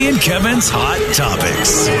Kevin's Hot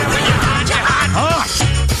Topics.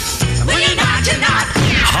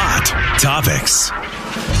 Hot Topics.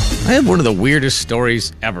 I have one of the weirdest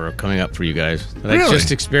stories ever coming up for you guys that I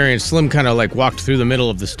just experienced. Slim kind of like walked through the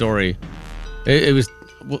middle of the story. It was,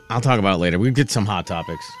 well, I'll talk about it later. We get some Hot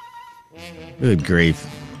Topics. Good grief.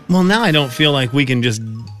 Well, now I don't feel like we can just...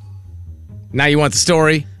 Now you want the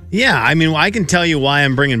story? Yeah, I mean, I can tell you why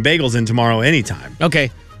I'm bringing bagels in tomorrow anytime.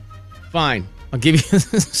 Okay, fine. I'll give you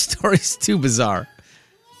the story's too bizarre.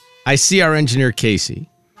 I see our engineer, Casey,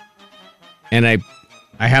 and I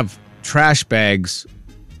have trash bags,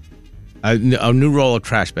 a new roll of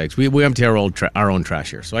trash bags. We empty our own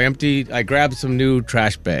trash here. So I grabbed some new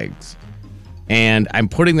trash bags, and I'm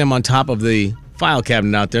putting them on top of the file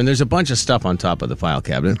cabinet out there, and there's a bunch of stuff on top of the file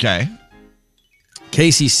cabinet. Okay.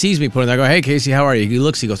 Casey sees me putting it. I go, hey, Casey, how are you? He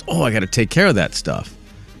looks, he goes, oh, I got to take care of that stuff.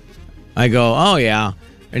 I go, oh, yeah.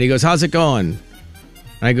 And he goes, how's it going?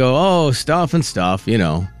 I go, oh, stuff and stuff, you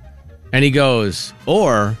know. And he goes,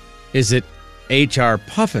 or is it HR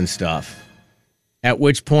Pufnstuff? At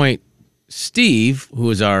which point, Steve, who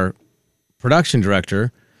is our production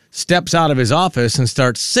director, steps out of his office and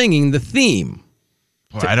starts singing the theme.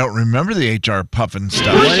 Boy, I don't remember the HR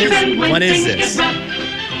Pufnstuff. What is this?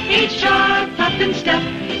 HR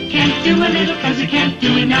Pufnstuff. Can't do a little because you can't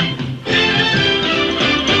do enough.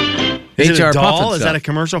 Is it a HR doll? Pufnstuff. Is that a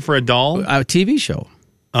commercial for a doll? A TV show.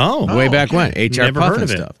 Oh. Way back when. HR Never heard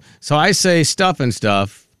of it. Pufnstuff. So I say stuff and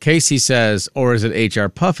stuff. Casey says, or is it HR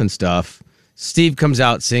Pufnstuff? Steve comes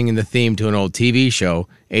out singing the theme to an old TV show,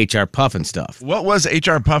 HR Pufnstuff. What was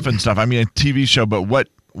HR Pufnstuff? I mean, a TV show, but what?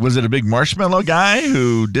 Was it a big marshmallow guy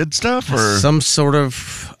who did stuff? Or Some sort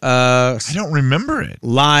of I don't remember it.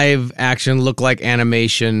 live action, look like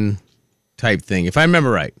animation type thing. If I remember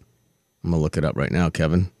right. I'm going to look it up right now,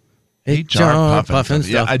 Kevin. HR Pufnstuff.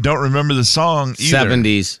 Yeah, I don't remember the song either.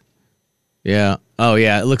 70s. Yeah. Oh,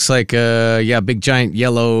 yeah. It looks like, big giant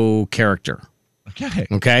yellow character.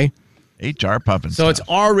 Okay? HR Pufnstuff. So it's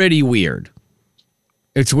already weird.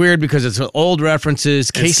 It's weird because it's old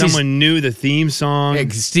references. And someone knew the theme song.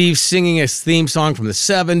 Steve's singing a theme song from the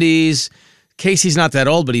 70s. Casey's not that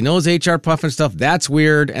old, but he knows HR Pufnstuff. That's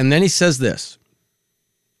weird. And then he says this.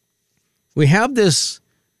 We have this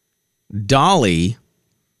dolly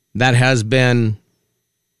that has been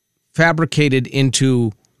fabricated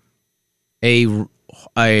into a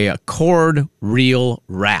cord reel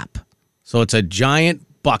wrap. So it's a giant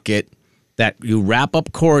bucket that you wrap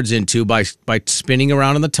up cords into by spinning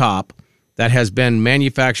around on the top that has been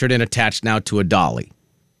manufactured and attached now to a dolly.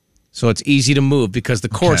 So it's easy to move because the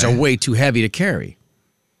cords are way too heavy to carry.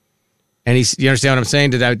 And you understand what I'm saying?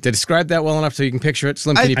 Did I describe that well enough so you can picture it?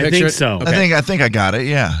 Slim, can you picture it? I think so. Okay. I think I got it,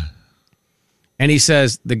 yeah. And he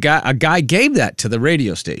says, a guy gave that to the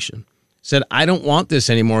radio station. Said, I don't want this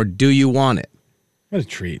anymore. Do you want it? What a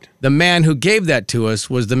treat. The man who gave that to us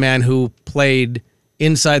was the man who played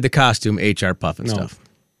inside the costume HR Pufnstuff. No.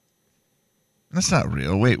 That's not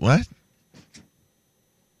real. Wait, what?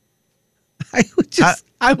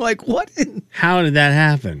 I'm like, what? How did that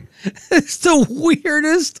happen? It's the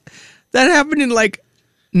weirdest. That happened in like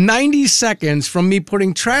 90 seconds from me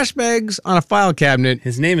putting trash bags on a file cabinet.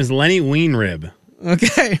 His name is Lenny Weinrib.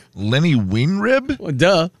 Okay. Lenny Weinrib? Well,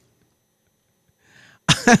 duh.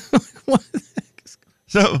 What the heck is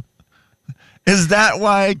So, is that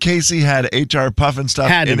why Casey had HR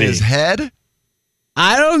Pufnstuff in his head?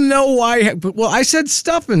 I don't know why. Well, I said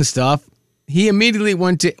stuff and stuff. He immediately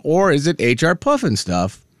went to, or is it HR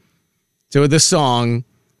Pufnstuff, to the song,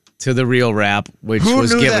 to the real rap, which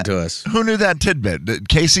was given to us. Who knew that tidbit? Did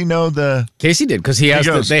Casey know the... Casey did, because they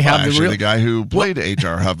have the real... The guy who played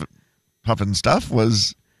HR Pufnstuff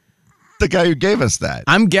was the guy who gave us that.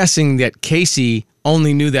 I'm guessing that Casey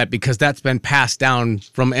only knew that because that's been passed down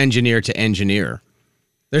from engineer to engineer.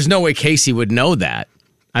 There's no way Casey would know that.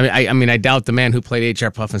 I mean, I doubt the man who played HR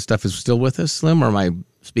Pufnstuff is still with us, Slim, or am I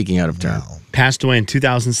speaking out of turn? No. Passed away in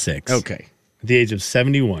 2006. Okay. At the age of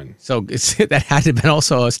 71. So that had to have been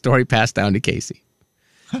also a story passed down to Casey.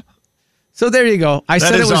 So there you go. I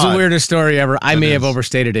said it was the weirdest story ever. I may have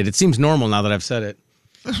overstated it. It seems normal now that I've said it.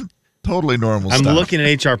 Totally normal I'm stuff. looking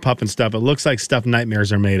at HR Pufnstuff. It looks like stuff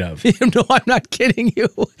nightmares are made of. No, I'm not kidding you.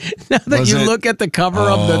 Now that you look at the cover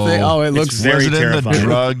of the thing, it looks very terrifying. In the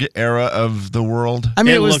drug era of the world? I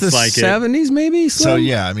mean, It it was looks the like it. 70s maybe? Slim? So,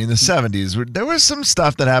 yeah, I mean, the 70s. There was some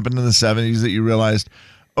stuff that happened in the 70s that you realized,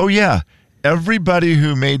 oh, yeah, everybody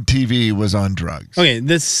who made TV was on drugs. Okay,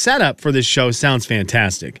 the setup for this show sounds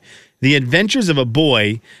fantastic. The adventures of a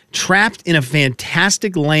boy trapped in a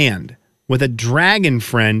fantastic land with a dragon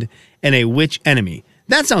friend and a witch enemy.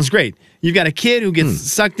 That sounds great. You've got a kid who gets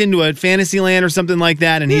sucked into a fantasy land or something like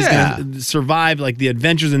that, and he's going to survive like the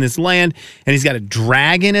adventures in this land, and he's got a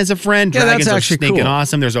dragon as a friend. Yeah, Dragons that's are actually stinking cool.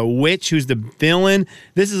 awesome. There's a witch who's the villain.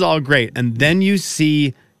 This is all great. And then you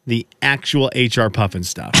see the actual HR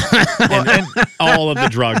Pufnstuff, and all of the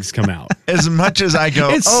drugs come out. As much as I go,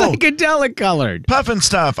 It's psychedelic colored.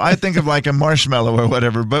 Pufnstuff, I think of like a marshmallow or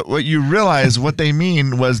whatever, but what you realize what they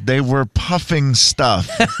mean was they were puffing stuff.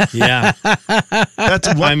 Yeah.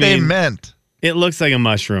 That's what they meant. It looks like a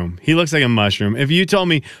mushroom. He looks like a mushroom. If you told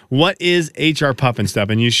me, what is HR Pufnstuff,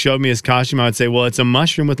 and you showed me his costume, I would say, well, it's a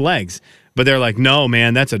mushroom with legs. But they're like, no,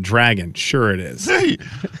 man, that's a dragon. Sure it is. He's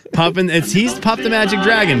puffed the magic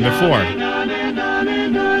dragon before.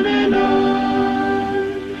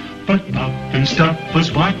 But Pufnstuff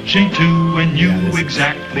was watching too and knew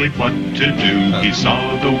exactly what to do. He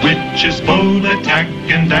saw the witch's bold attack,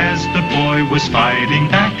 and as the boy was fighting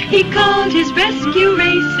back, He called his rescue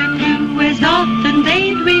racer crew as often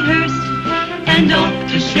they'd rehearsed, and off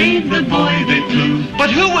to save the boy they flew. but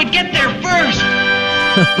who would get there first?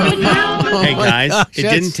 Hey, guys, gosh, it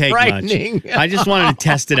didn't that's take frightening. much. I just wanted to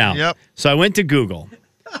test it out. Yep. So I went to Google,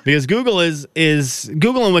 because Google is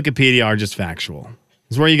Google and Wikipedia are just factual.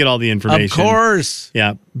 It's where you get all the information. Of course.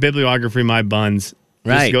 Yeah, bibliography, my buns.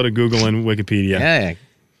 Right. Just go to Google and Wikipedia. Yeah.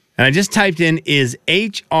 And I just typed in, is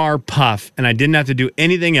HR Puff, and I didn't have to do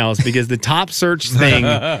anything else because the top search thing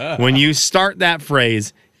when you start that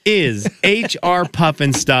phrase is HR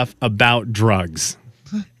Pufnstuff about drugs.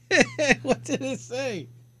 What did it say?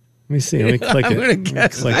 Let me see. Let me click I'm it. gonna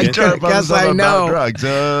guess. Click I it. don't- guess I know. About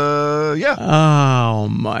drugs. Yeah. Oh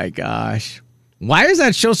my gosh. Why is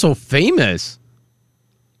that show so famous?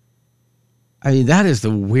 I mean, that is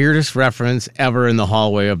the weirdest reference ever in the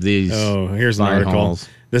hallway of these. Oh, here's an line article. halls.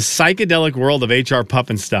 The psychedelic world of HR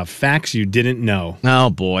Pufnstuff. Facts you didn't know.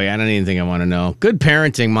 Oh boy, I don't even think I want to know. Good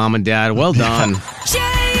parenting, mom and dad. Well done.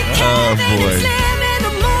 Oh, boy.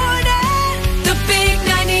 The big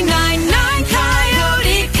 99.9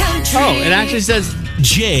 Coyote Country. Oh, it actually says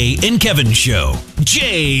Jay and Kevin Show.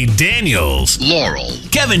 Jay Daniels. Laurel.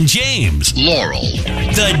 Kevin James. Laurel.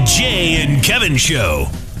 The Jay and Kevin Show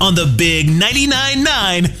on the big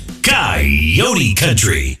 99.9 Coyote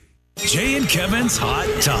Country. Jay and Kevin's Hot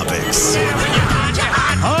Topics.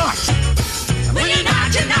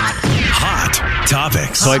 Hot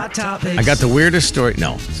Topics. So I got the weirdest story.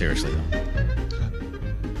 No, seriously though.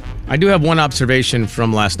 I do have one observation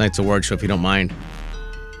from last night's award show, if you don't mind.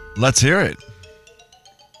 Let's hear it.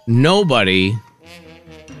 Nobody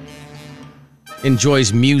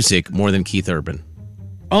enjoys music more than Keith Urban.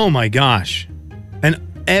 oh my gosh. And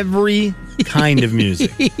every kind of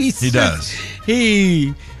music. He does.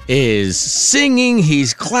 He is singing,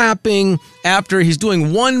 he's clapping after he's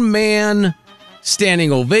doing one-man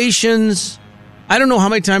standing ovations. I don't know how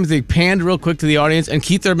many times they panned real quick to the audience, and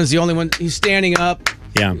Keith Urban's the only one. He's standing up.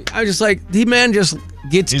 Yeah. I was just like, the man just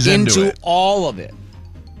gets He's into into it. all of it.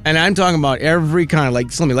 And I'm talking about every kind of, like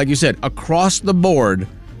Slimmy, like you said, across the board,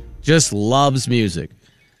 just loves music.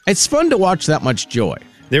 It's fun to watch that much joy.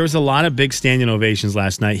 There was a lot of big standing ovations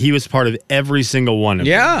last night. He was part of every single one of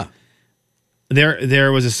them. Yeah.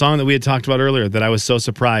 There was a song that we had talked about earlier that I was so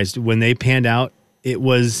surprised when they panned out. It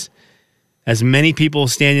was as many people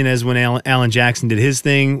standing as when Alan Jackson did his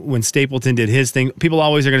thing, when Stapleton did his thing. People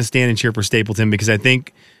always are going to stand and cheer for Stapleton because I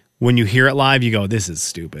think when you hear it live, you go, this is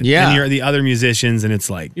stupid. Yeah. And you're the other musicians, and it's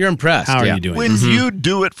like, You're impressed. how are yeah. you doing? When you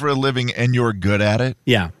do it for a living and you're good at it,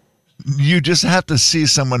 Yeah. you just have to see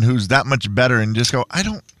someone who's that much better and just go,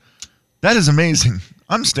 that is amazing.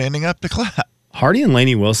 I'm standing up to clap. Hardy and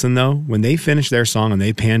Lainey Wilson, though, when they finished their song and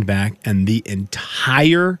they panned back and the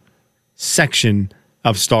entire section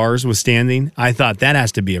of stars was standing, I thought that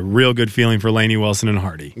has to be a real good feeling for Lainey Wilson and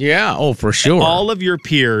Hardy. Yeah. Oh, for sure. All of your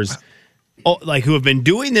peers, who have been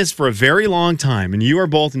doing this for a very long time, and you are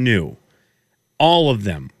both new, all of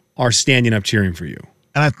them are standing up cheering for you.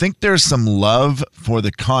 And I think there's some love for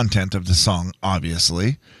the content of the song,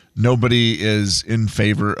 obviously. Nobody is in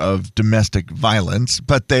favor of domestic violence,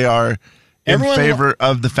 but they are in favor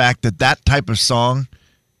of the fact that that type of song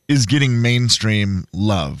is getting mainstream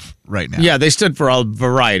love right now. Yeah, they stood for a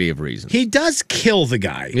variety of reasons. He does kill the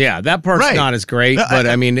guy. Yeah, that part's Right. not as great, No, but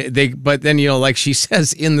I mean, but then, like she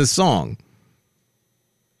says in the song,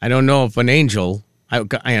 I don't know if an angel, I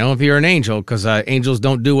don't know if you're an angel, because angels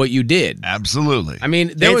don't do what you did. Absolutely. I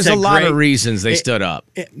mean, there It's was a lot of great- reasons they stood up.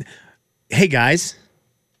 Hey, guys.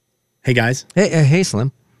 Hey,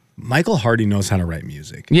 Slim. Michael Hardy knows how to write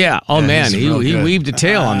music. Yeah. Oh, Yeah, man. he's He real good. weaved a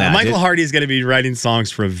tale on that. Michael Hardy is going to be writing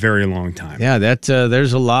songs for a very long time. Yeah,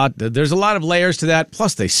 there's a lot of layers to that.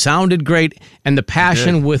 Plus, they sounded great, and the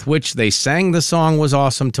passion with which they sang the song was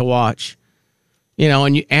awesome to watch. You know,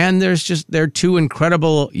 and they're two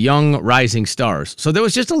incredible young rising stars. So there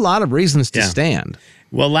was just a lot of reasons to stand.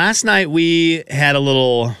 Well, last night we had a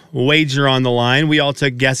little wager on the line. We all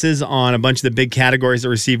took guesses on a bunch of the big categories that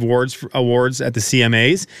receive awards at the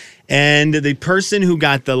CMAs. And the person who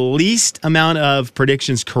got the least amount of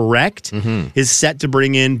predictions correct is set to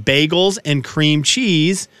bring in bagels and cream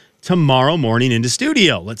cheese tomorrow morning into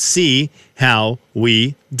studio. Let's see how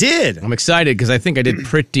we did. I'm excited because I think I did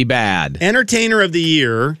pretty bad. Entertainer of the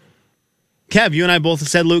Year. Kev, you and I both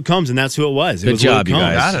said Luke Combs, and that's who it was. It Good was job, Luke you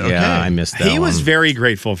Combs. guys. Got it, okay. Yeah, I missed that He was one. very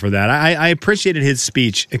grateful for that. I appreciated his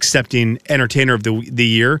speech accepting Entertainer of the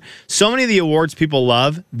Year. So many of the awards people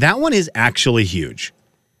love. That one is actually huge.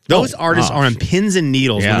 Those artists are on pins and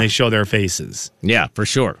needles when they show their faces. Yeah, for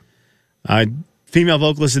sure. Female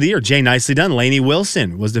Vocalist of the Year, Jay Nicely Done. Lainey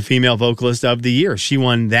Wilson was the Female Vocalist of the Year. She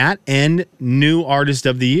won that and New Artist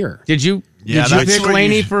of the Year. Did you Yeah, pick that's what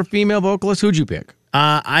Lainey you- for female vocalist? Who'd you pick?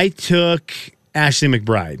 I took Ashley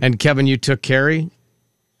McBride. And Kevin, you took Carrie?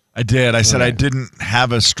 I did. I said I didn't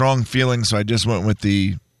have a strong feeling, so I just went with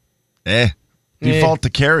the default to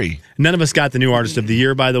Carrie. None of us got the New Artist of the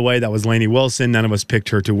Year, by the way. That was Lainey Wilson. None of us picked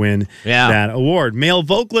her to win that award. Male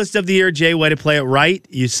Vocalist of the Year, Jay, way to play it right.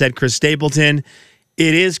 You said Chris Stapleton.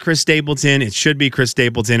 It is Chris Stapleton. It should be Chris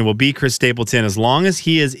Stapleton. It will be Chris Stapleton. As long as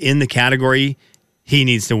he is in the category, he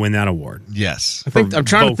needs to win that award. Yes. I'm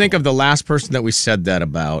trying to think of the last person that we said that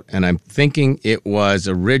about, and I'm thinking it was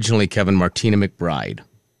originally Kevin Martina McBride.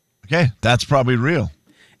 Okay, that's probably real.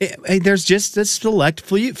 There's just a select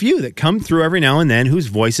few that come through every now and then whose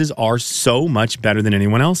voices are so much better than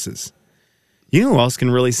anyone else's. You know who else can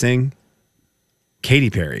really sing? Katy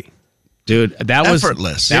Perry. Dude, that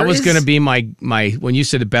Effortless. That There was is- going to be my when you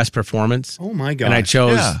said the best performance. Oh my god! And I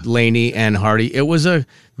chose Yeah. Lainey and Hardy. It was a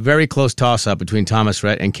very close toss-up between Thomas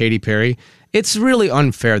Rhett and Katy Perry. It's really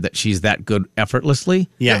unfair that she's that good effortlessly.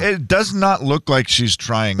 Yeah. It does not look like she's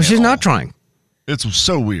trying. But at she's all. not trying. It's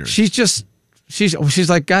so weird. She's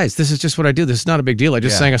like, guys, this is just what I do. This is not a big deal. I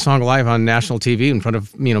just sang a song live on national TV in front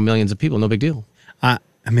of millions of people. No big deal.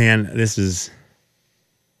 Man, this is.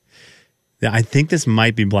 I think this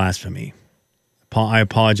might be blasphemy. I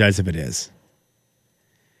apologize if it is.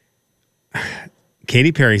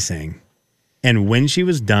 Katy Perry sang, and when she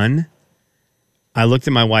was done, I looked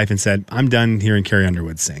at my wife and said, "I'm done hearing Carrie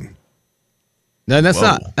Underwood sing." No, that's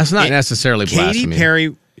not necessarily Katy blasphemy.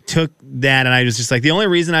 Perry took that, and I was just like, the only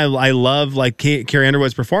reason I love like Carrie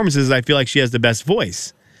Underwood's performances is I feel like she has the best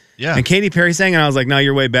voice. Yeah. And Katy Perry sang, and I was like, no,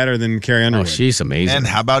 you're way better than Carrie Oh, Underwood. she's amazing. And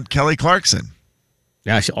how about Kelly Clarkson?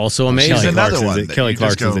 Yeah, she's also amazing. She's another Clarkson's one that Kelly you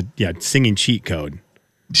just Clarkson's go- singing cheat code.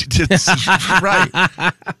 It's right.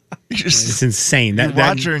 You just It's insane. you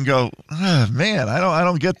watch her and go, oh, man, I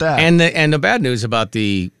don't get that. And the bad news about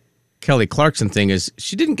the Kelly Clarkson thing is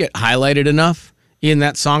she didn't get highlighted enough in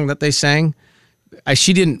that song that they sang.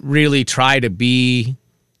 She didn't really try to be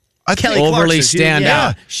I think overly Clarkson, stand yeah.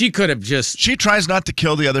 out. She could have just she tries not to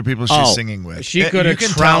kill the other people she's singing with. she could have You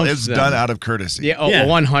can tell trounced it's them. done out of courtesy. yeah, Yeah.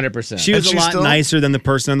 100%. She was And a she's lot still- nicer than the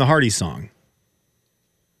person on the Hardy song.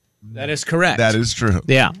 That is correct. That is true.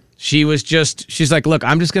 Yeah. She's like, look,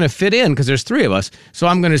 I'm just going to fit in because there's three of us. So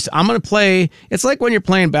I'm going to play. It's like when you're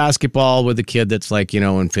playing basketball with a kid that's like,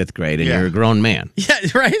 in fifth grade and Yeah. you're a grown man. Yeah,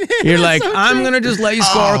 right? You're like, I'm going to just let you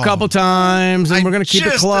score a couple times and we're going to keep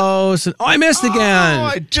it close. And, I missed again. Oh,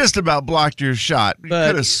 I just about blocked your shot. You But-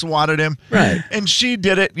 could have swatted him. Right. And she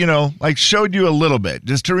did it, like showed you a little bit,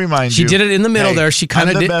 just to remind She you. did it in the middle hey, there. She kinda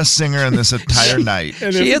I'm the did- best singer in this entire night.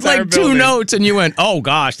 She had like two notes and you went, oh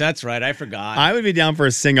gosh, that's right. I forgot. I would be down for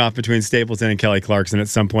a sing-off between Stapleton and Kelly Clarkson at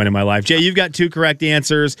some point in my life. Jay, you've got two correct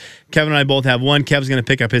answers. Kevin and I both have one. Kev's going to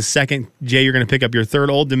pick up his second. Jay, you're going to pick up your third.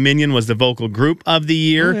 Old Dominion was the vocal group of the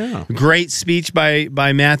year. Oh, yeah. Great speach by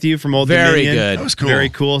Matthew from Old Very Dominion. good. That was cool. Very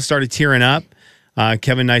cool. Started tearing up.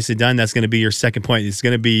 Kevin, nicely done. That's going to be your second point. It's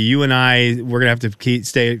going to be you and I. We're going to have to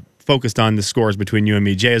stay focused on the scores between you and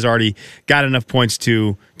me. Jay has already got enough points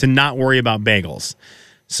to not worry about bagels.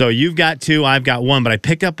 So you've got two, I've got one, but I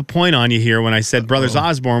picked up a point on you here when I said Brothers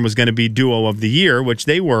Osborne was going to be duo of the year, which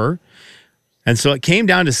they were. And so it came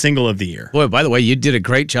down to single of the year. Boy, by the way, you did a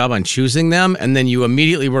great job on choosing them, and then you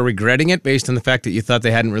immediately were regretting it based on the fact that you thought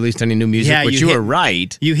they hadn't released any new music, Yeah, which you you hit- were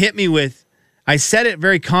right. You hit me with, I said it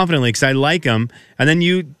very confidently because I like them, and then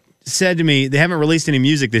you said to me, they haven't released any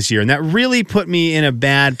music this year, and that really put me in a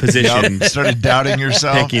bad position Started doubting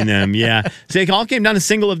yourself. picking them. Yeah. So it all came down to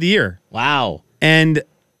single of the year. Wow. And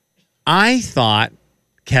I thought,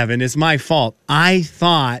 Kevin, it's my fault. I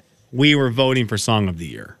thought we were voting for Song of the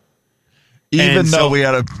Year. Even though we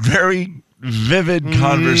had a very vivid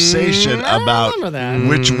conversation about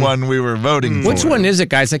which one we were voting for. Which one is it,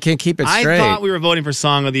 guys? I can't keep it straight. I thought we were voting for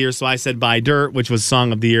Song of the Year, so I said Buy Dirt, which was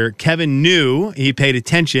Song of the Year. Kevin knew, he paid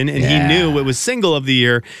attention, and he knew it was Single of the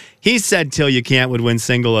Year. He said Till You Can't would win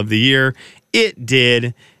Single of the Year. It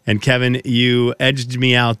did. And Kevin, you edged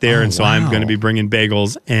me out there, and so I'm going to be bringing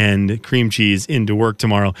bagels and cream cheese into work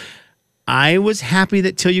tomorrow. I was happy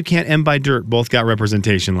that Till You Can't and Buy Dirt both got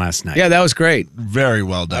representation last night. Yeah, that was great. Very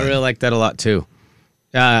well done. I really like that a lot, too.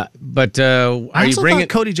 Are I you also bringing thought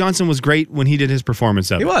Cody Johnson was great when he did his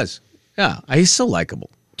performance of it. He was. Yeah, he's so likable.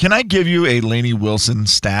 Can I give you a Lainey Wilson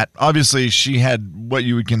stat? Obviously, she had what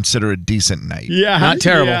you would consider a decent night. Yeah. Not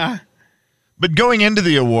terrible. Yeah. But going into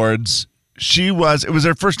the awards, it was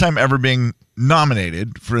her first time ever being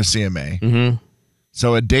nominated for a CMA. Mm-hmm.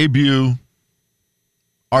 So a debut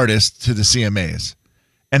artist to the CMAs,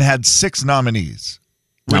 and had 6 nominees.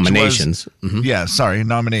 Nominations. Yeah, sorry,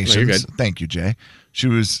 nominations. Well, you're good. Thank you, Jay. She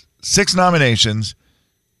was 6 nominations.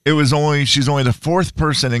 She's only the 4th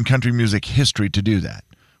person in country music history to do that.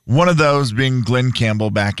 One of those being Glenn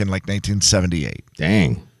Campbell back in like 1978.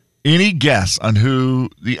 Dang. Any guess on who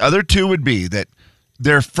the other 2 would be that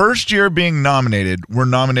their first year being nominated were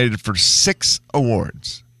nominated for 6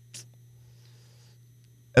 awards?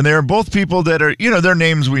 And they are both people that are, their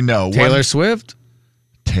names we know. Taylor Swift?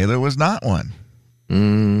 Taylor was not one.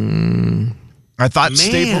 I thought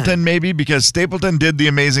Stapleton maybe, because Stapleton did the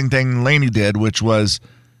amazing thing Lainey did, which was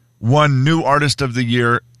won New Artist of the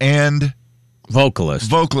Year and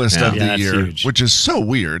Vocalist of the that's Year, huge. which is so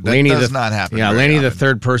weird. That does not happen. Yeah, very Lainey, the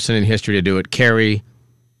often. 3rd person in history to do it. Carrie,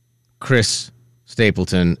 Chris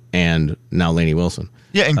Stapleton, and now Lainey Wilson.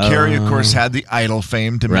 Yeah, and Carrie, of course, had the Idol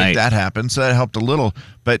fame to make that happen, so that helped a little.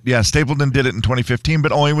 But yeah, Stapleton did it in 2015,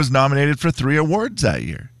 but only was nominated for 3 awards that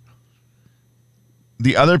year.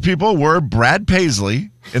 The other people were Brad Paisley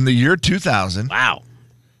in the year 2000. Wow.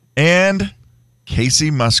 And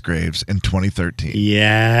Casey Musgraves in 2013.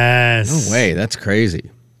 Yes. No way. That's crazy.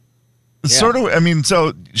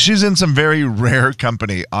 So she's in some very rare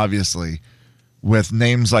company, obviously, with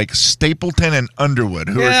names like Stapleton and Underwood,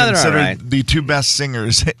 who are considered the 2 best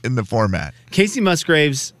singers in the format. Casey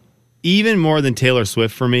Musgraves, even more than Taylor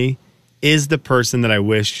Swift for me, is the person that I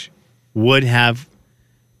wish would have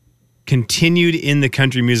continued in the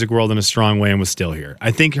country music world in a strong way and was still here. I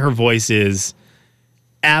think her voice is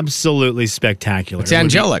absolutely spectacular. It's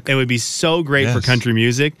angelic. It would be so great for country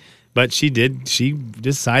music, but she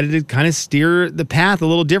decided to kind of steer the path a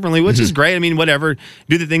little differently, which is great. I mean, whatever,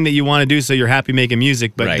 do the thing that you want to do so you're happy making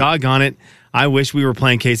music, but doggone it, I wish we were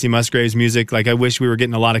playing Casey Musgraves music. Like, I wish we were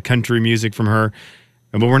getting a lot of country music from her,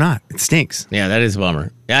 but we're not. It stinks. Yeah, that is a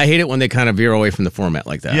bummer. Yeah, I hate it when they kind of veer away from the format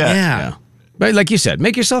like that. Yeah. But like you said,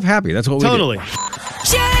 make yourself happy. That's what we do. Totally.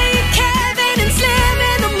 Jay, Kevin, and Slim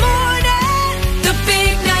in the morning. The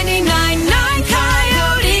big 99.9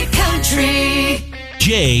 Coyote Country.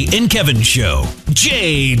 Jay and Kevin Show.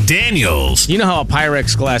 Jay Daniels. You know how a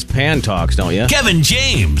Pyrex glass pan talks, don't you? Kevin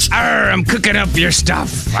James. Arr, I'm cooking up your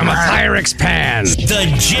stuff. I'm a Pyrex pan.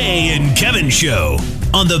 The Jay and Kevin Show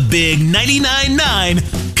on the big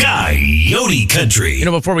 99.9 Coyote Country. You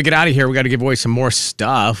know, before we get out of here, we got to give away some more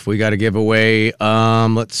stuff. We got to give away,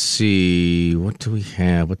 let's see. What do we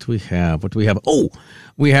have? Oh,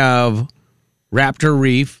 we have Raptor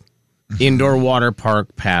Reef indoor water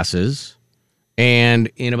park passes. And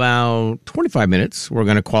in about 25 minutes, we're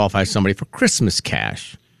going to qualify somebody for Christmas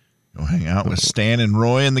cash. Go hang out with Stan and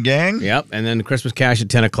Roy and the gang. Yep. And then Christmas cash at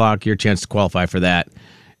 10 o'clock, your chance to qualify for that.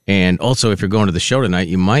 And also, if you're going to the show tonight,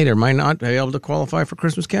 you might or might not be able to qualify for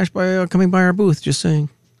Christmas cash by coming by our booth. Just saying.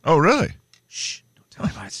 Oh, really? Shh. Don't tell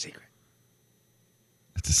anybody. It's a secret.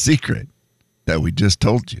 It's a secret that we just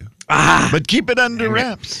told you. But keep it under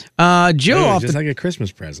wraps. Jill off just the like a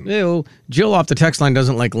Christmas present. Jill off the text line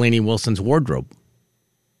doesn't like Lainey Wilson's wardrobe.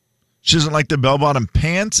 She doesn't like the bell-bottom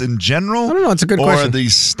pants in general? I don't know. It's a good question. Or the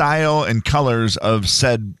style and colors of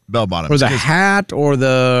said bell-bottoms. Or the hat or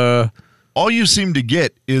the... All you seem to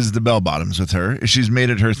get is the bell-bottoms with her. She's made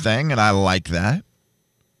it her thing, and I like that.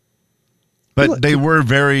 But they were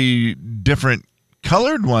very different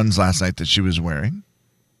colored ones last night that she was wearing.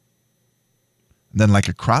 Then like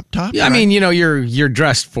a crop top? Yeah, I mean, you're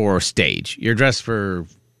dressed for stage. You're dressed for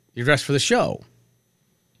the show.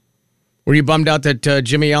 Were you bummed out that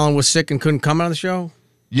Jimmy Allen was sick and couldn't come on the show?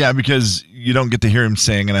 Yeah, because you don't get to hear him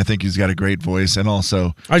sing, and I think he's got a great voice. And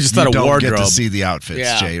also, I just thought you don't wardrobe. get to see the outfits,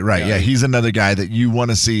 Yeah. Jay. Right? Yeah, he's another guy that you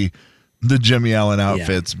want to see the Jimmy Allen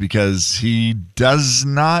outfits because he does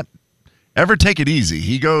not ever take it easy.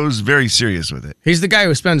 He goes very serious with it. He's the guy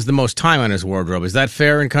who spends the most time on his wardrobe. Is that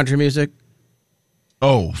fair in country music?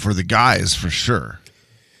 Oh, for the guys, for sure.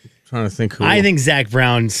 Trying to think who. I think Zach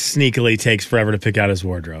Brown sneakily takes forever to pick out his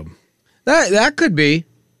wardrobe. That could be.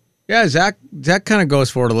 Yeah, Zach kind of goes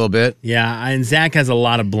for it a little bit. Yeah, and Zach has a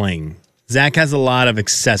lot of bling. Zach has a lot of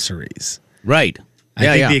accessories. Right. I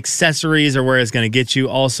think the accessories are where it's going to get you.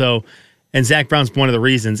 Also, and Zach Brown's one of the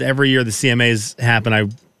reasons. Every year the CMAs happen, I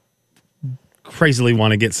crazily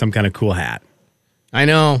want to get some kind of cool hat. I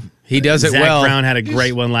know. He does it Zach well. Zach Brown had a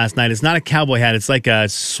great one last night. It's not a cowboy hat. It's like a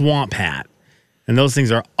swamp hat. And those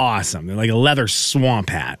things are awesome. They're like a leather swamp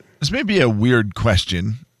hat. This may be a weird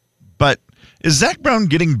question, but is Zach Brown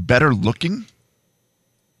getting better looking?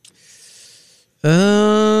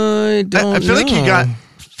 I don't I feel know. like he got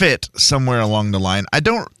fit somewhere along the line.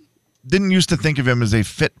 Didn't used to think of him as a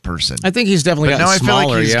fit person. I think he's definitely gotten smaller. Now I feel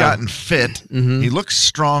like he's yeah. gotten fit. He looks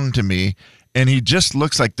strong to me, and he just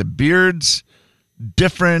looks like the beard's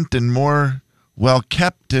different and more well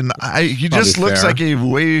kept, and he just looks like a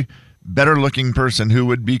way better looking person who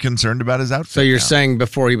would be concerned about his outfit. So you're saying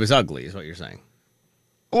before he was ugly is what you're saying?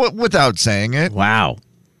 Without saying it. Wow.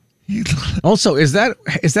 Also, is that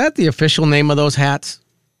the official name of those hats?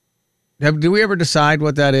 Do we ever decide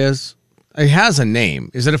what that is? It has a name.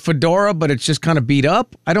 Is it a fedora, but it's just kind of beat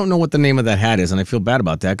up? I don't know what the name of that hat is, and I feel bad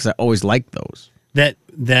about that because I always liked those. That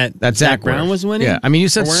Zach Brown was winning? Yeah, I mean, you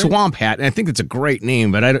said swamp hat, and I think it's a great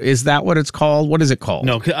name, but is that what it's called? What is it called?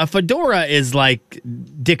 No, a fedora is like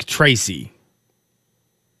Dick Tracy.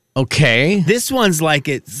 Okay. This one's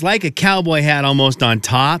it's like a cowboy hat almost on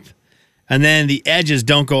top, and then the edges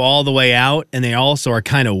don't go all the way out, and they also are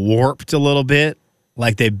kind of warped a little bit,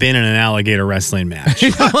 like they've been in an alligator wrestling match.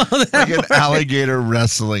 Like an alligator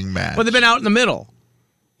wrestling match. But they've been out in the middle.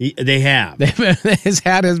 They have. His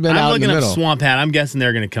hat has been out in the middle. I'm looking up swamp hat. I'm guessing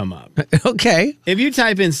they're going to come up. Okay. If you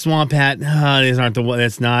type in swamp hat, these aren't the one.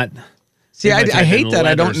 That's not. See, I hate that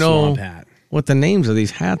I don't know hat. what the names of these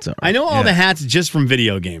hats are. I know all the hats just from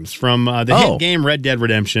video games, from the hit game Red Dead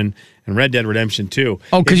Redemption and Red Dead Redemption 2.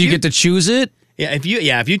 Oh, because you get to choose it? Yeah,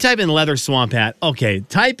 if you type in leather swamp hat, okay,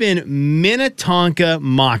 type in Minnetonka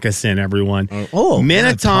moccasin, everyone.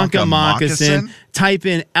 Minnetonka moccasin. Type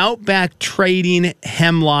in Outback Trading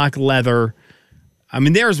hemlock leather. I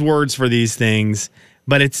mean, there's words for these things,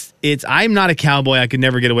 but it's. I'm not a cowboy. I could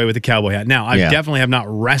never get away with a cowboy hat. Now, I definitely have not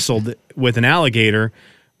wrestled with an alligator,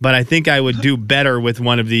 but I think I would do better with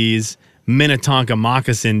one of these Minnetonka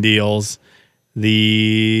moccasin deals.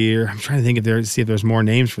 I'm trying to think see if there's more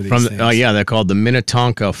names for these things. Oh yeah, they're called the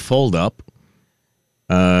Minnetonka Fold Up.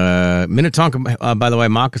 Minnetonka, by the way,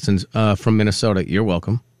 moccasins from Minnesota. You're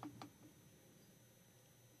welcome.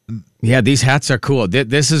 Yeah, these hats are cool.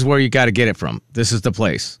 This is where you got to get it from. This is the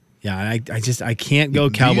place. Yeah, I can't go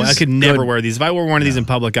cowboy. I could never wear these. If I wore one of these in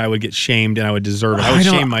public, I would get shamed and I would deserve it. I would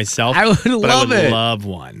shame myself. I would love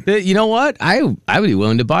one. You know what? I would be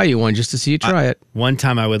willing to buy you one just to see you try it. One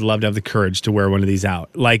time I would love to have the courage to wear one of these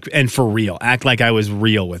out. And for real. Act like I was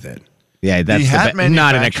real with it. Yeah, that's the hat not in a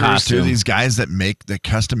manufacturers costume. too, these guys that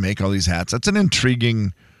custom make all these hats. That's an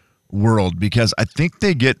intriguing world because I think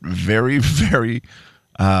they get very, very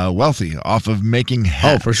wealthy off of making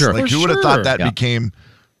hats. Oh, for sure. Like who would have thought that became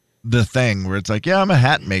the thing where it's like, yeah, I'm a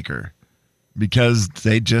hat maker because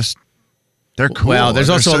they're cool. Well,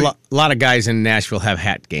 there's also a lot of guys in Nashville have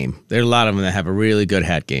hat game. There are a lot of them that have a really good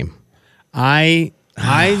hat game. I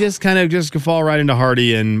just kind of just fall right into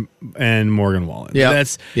Hardy and Morgan Wallen. Yeah,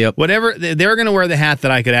 that's whatever they're going to wear the hat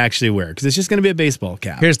that I could actually wear because it's just going to be a baseball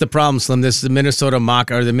cap. Here's the problem, Slim. This is the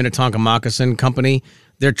the Minnetonka Moccasin Company.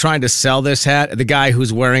 They're trying to sell this hat. The guy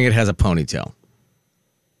who's wearing it has a ponytail.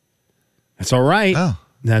 That's all right. Oh.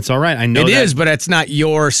 That's all right. I know it is, but it's not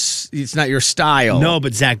your style. No,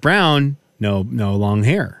 but Zach Brown, no long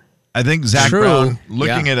hair. I think Zach Brown,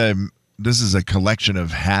 looking at this is a collection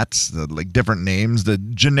of hats, like different names, the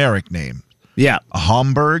generic name. Yeah. A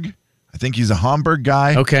Homburg. I think he's a Homburg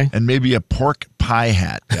guy. Okay. And maybe a pork pie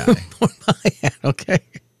hat guy. Pork pie hat, okay.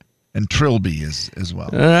 And Trilby as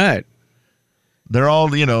well. All right. They're all,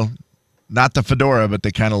 not the fedora, but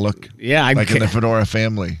they kind of look like in the fedora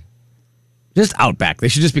family. Just Outback. They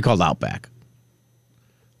should just be called Outback.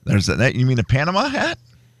 There's that. You mean a Panama hat?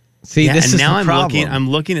 See, this is now the problem. I'm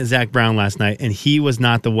looking at Zach Brown last night, and he was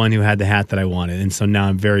not the one who had the hat that I wanted, and so now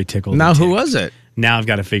I'm very tickled. Now, who was it? Now I've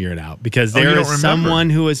got to figure it out because there is someone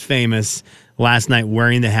who was famous last night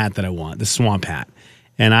wearing the hat that I want, the swamp hat,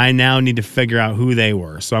 and I now need to figure out who they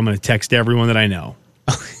were. So I'm going to text everyone that I know.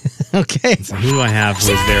 Okay. So who do I have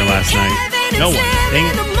who was there last night? No one. Dang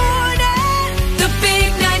it. The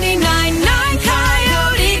big 99.9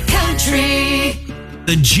 Coyote Country.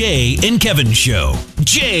 The Jay and Kevin Show.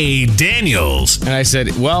 Jay Daniels. And I said,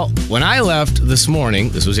 well, when I left this morning,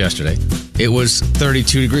 this was yesterday, it was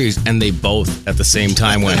 32 degrees, and they both at the same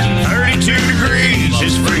time went, 32 degrees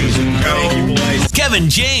is freezing cold. Kevin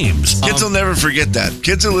James. Kids will never forget that.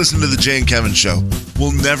 Kids who listen to the Jay and Kevin Show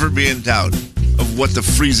will never be in doubt of what the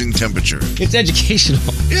freezing temperature is. it's educational.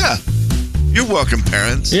 Yeah. You're welcome,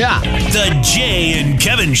 parents. Yeah. The Jay and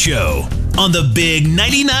Kevin Show on the Big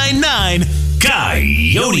 99.9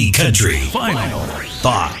 Coyote Country. Final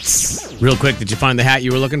thoughts. Real quick, did you find the hat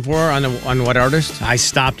you were looking for on what artist? I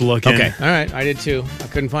stopped looking. Okay. All right. I did too. I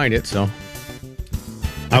couldn't find it, so.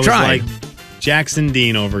 I was tried. like Jackson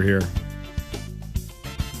Dean over here.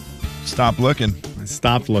 Stop looking. I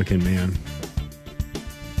stopped looking, man.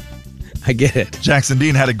 I get it. Jackson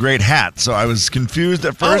Dean had a great hat, so I was confused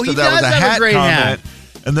at first he that that was does a have a hat great comment. hat.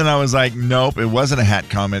 And then I was like, nope, it wasn't a hat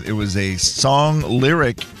comment. It was a song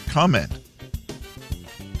lyric comment.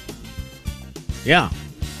 Yeah.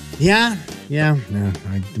 Yeah.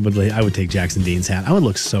 I would take Jackson Dean's hat. I would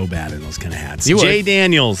look so bad in those kind of hats. You would. Jay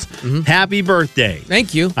Daniels, happy birthday.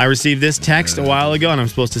 Thank you. I received this text a while ago, and I'm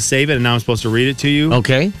supposed to save it, and now I'm supposed to read it to you.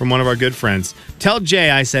 Okay. From one of our good friends. Tell Jay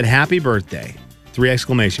I said happy birthday. 3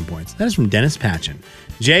 exclamation points. That is from Dennis Patchen.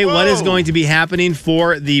 Jay, what is going to be happening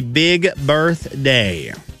for the big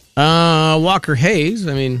birthday? Walker Hayes.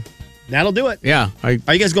 I mean, That'll do it. yeah. Are you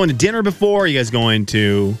guys going to dinner before? Are you guys going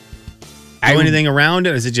to do anything around it?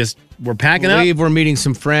 Or is it just we're packing up? believe we're meeting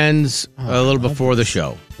some friends a little before the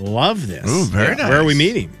show. Love this. Ooh, very nice. Where are we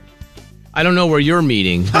meeting? I don't know where you're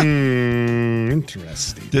meeting.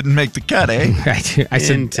 Interesting. Didn't make the cut, eh? I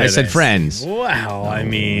said friends. Wow. I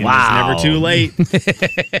mean, Wow. it's never too late.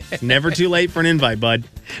 It's never too late for an invite, bud.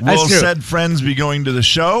 Will true. said friends be going to the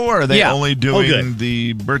show, or are they Yeah. only good. doing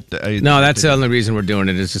the birthday? No, that's the only reason we're doing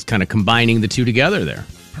it. Is just kind of combining the two together there.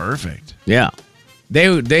 Perfect. Yeah.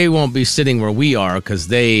 They won't be sitting where we are because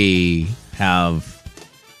they have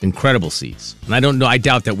incredible seats. And I don't know. I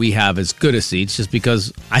doubt that we have as good as seats just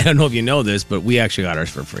because I don't know if you know this, but we actually got ours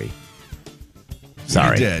for free.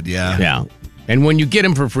 Sorry. You did, yeah. Yeah. And when you get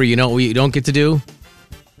them for free, you know what you don't get to do?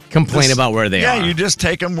 Complain Just- about where they are. Yeah, you just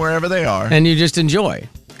take them wherever they are. And you just enjoy.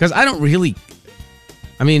 Because I don't really,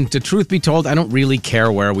 I mean, the truth be told, I don't really care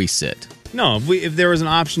where we sit. No, if there was an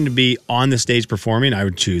option to be on the stage performing, I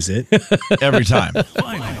would choose it. Every time.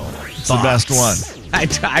 It's the best one.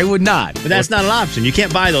 I would not. But that's not an option. You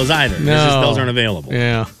can't buy those either. It's No. just those aren't available.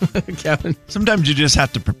 Yeah. Kevin. Sometimes you just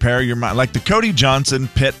have to prepare your mind. Like the Cody Johnson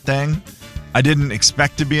pit thing, I didn't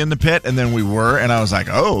expect to be in the pit, and then we were, and I was like,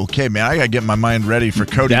 oh, okay, man, I got to get my mind ready for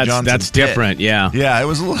Cody Johnson. That's pit. different, yeah. Yeah, it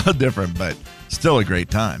was a little different, but still a great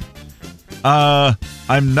time.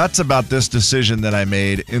 I'm nuts about this decision that I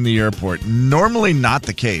made in the airport. Normally not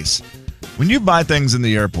the case. When you buy things in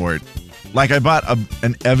the airport, like I bought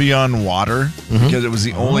an Evian water because it was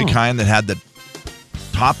the only kind that had the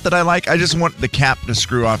top that I like. I just want the cap to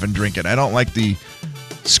screw off and drink it. I don't like the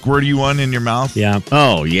squirty one in your mouth. Yeah.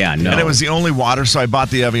 Oh, yeah, no. And it was the only water, so I bought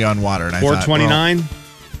the Evian water. And I thought, $4.29. well,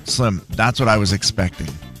 Slim, that's what I was expecting.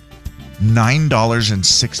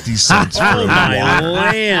 $9.60 for Oh a my water.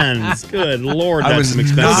 lands! Good Lord, I that's was some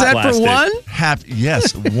expensive Was that plastic. for one?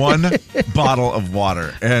 Yes, one bottle of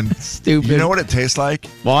water. And Stupid. you know what it tastes like?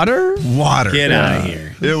 Water? Water. Get out of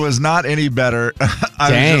here. It was not any better. I was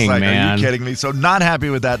Dang, just like, are man. you kidding me? So not happy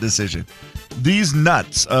with that decision. These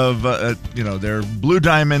nuts of, they're Blue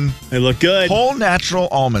Diamond, They look good. whole natural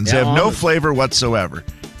almonds. Yeah, They have no almonds. flavor whatsoever.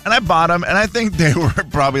 And I bought them, and I think they were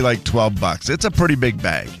probably like $12. It's a pretty big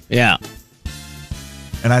bag. Yeah.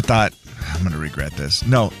 And I thought, I'm going to regret this.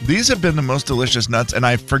 No, these have been the most delicious nuts, and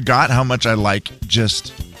I forgot how much I like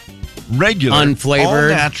just regular, Unflavored. all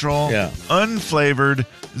natural, Yeah. unflavored,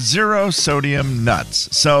 zero sodium nuts.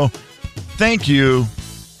 So thank you,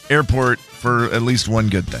 airport, for at least one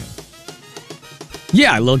good thing.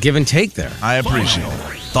 Yeah, a little give and take there. I appreciate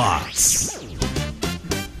it. Thoughts.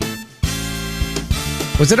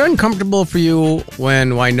 Was it uncomfortable for you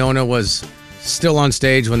when Winona was still on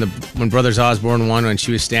stage when Brothers Osborne won, when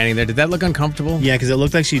she was standing there? Did that look uncomfortable? Yeah, because it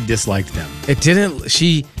looked like she disliked them. It didn't.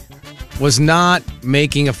 She was not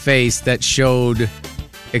making a face that showed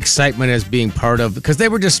excitement as being part of, because they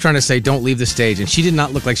were just trying to say, don't leave the stage. And she did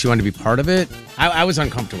not look like she wanted to be part of it. I was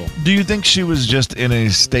uncomfortable. Do you think she was just in a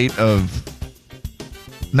state of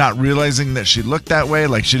not realizing that she looked that way,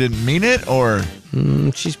 like she didn't mean it, or?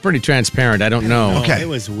 She's pretty transparent. I don't know. Okay. It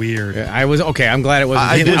was weird. I was okay. I'm glad it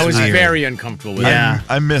wasn't. I I was did- very uncomfortable with it. Yeah.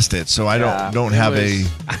 I missed it, so I don't have I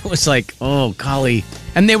was like, oh golly,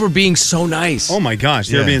 and they were being so nice. Oh my gosh,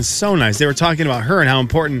 they were Yeah. being so nice. They were talking about her and how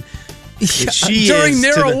important she during is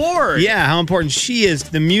their to the- award. Yeah, how important she is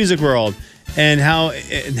to the music world. and how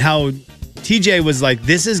TJ was like,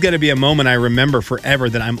 this is going to be a moment I remember forever,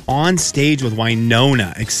 that I'm on stage with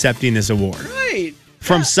Winona accepting this award. Right.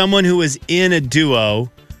 From someone who was in a duo,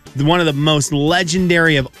 one of the most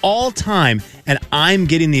legendary of all time, and I'm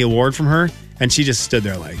getting the award from her, and she just stood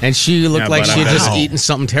there like. And she looked like she had wow. just eaten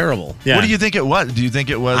something terrible. Yeah. What do you think it was? Do you think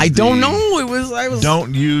it was? I don't know. I was.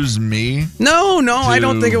 Don't use me. No, I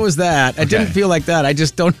don't think it was that. I didn't Okay. feel like that. I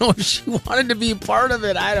just don't know if she wanted to be a part of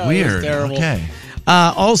it. I don't know. It was Weird. terrible. Okay.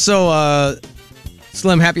 Also,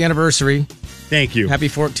 Slim, happy anniversary. Thank you. Happy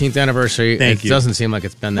 14th anniversary. Thank it you. doesn't seem like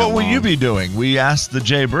it's been that What will long. you be doing? We asked the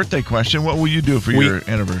Jay birthday question. What will you do for your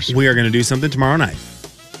anniversary? We are going to do something tomorrow night.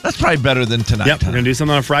 That's probably better than tonight. Yep, we're going to do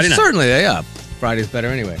something on a Friday night. Certainly, yeah. Friday's better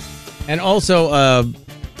anyway. And also,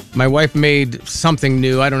 my wife made something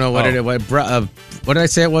new. I don't know what it was. What did I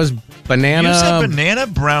say it was? Banana. You said banana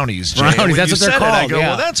brownies, Jay. Brownies, When that's you what they're said called, I go, yeah.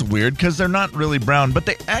 well, that's weird because they're not really brown, but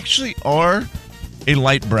they actually are a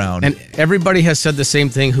light brown. And everybody has said the same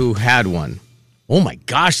thing who had one. Oh my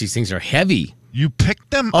gosh, these things are heavy. You pick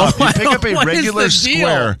them Oh, up. You I pick don't- up a what is regular the deal?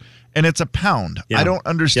 square, and it's a pound. Yeah. I don't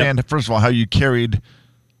understand, first of all, how you carried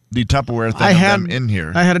the Tupperware thing I of had them in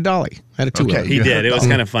here. I had a dolly. I had a two-wheeler. Okay. He You did. had It was a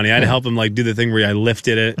kind of funny. I had to help him like do the thing where I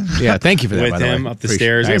lifted it Yeah, thank you for that. with by the him way. up the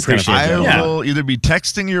stairs. I It was kind of appreciate fun. that. I Yeah. will either be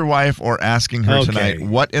texting your wife or asking her Okay. tonight,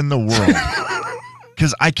 what in the world?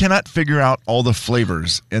 Because I cannot figure out all the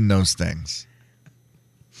flavors in those things.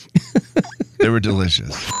 They were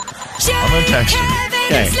delicious. I'm going to text you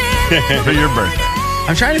Okay. for your birthday.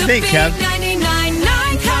 I'm trying to think, Kev.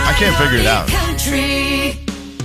 I can't figure it out. Country.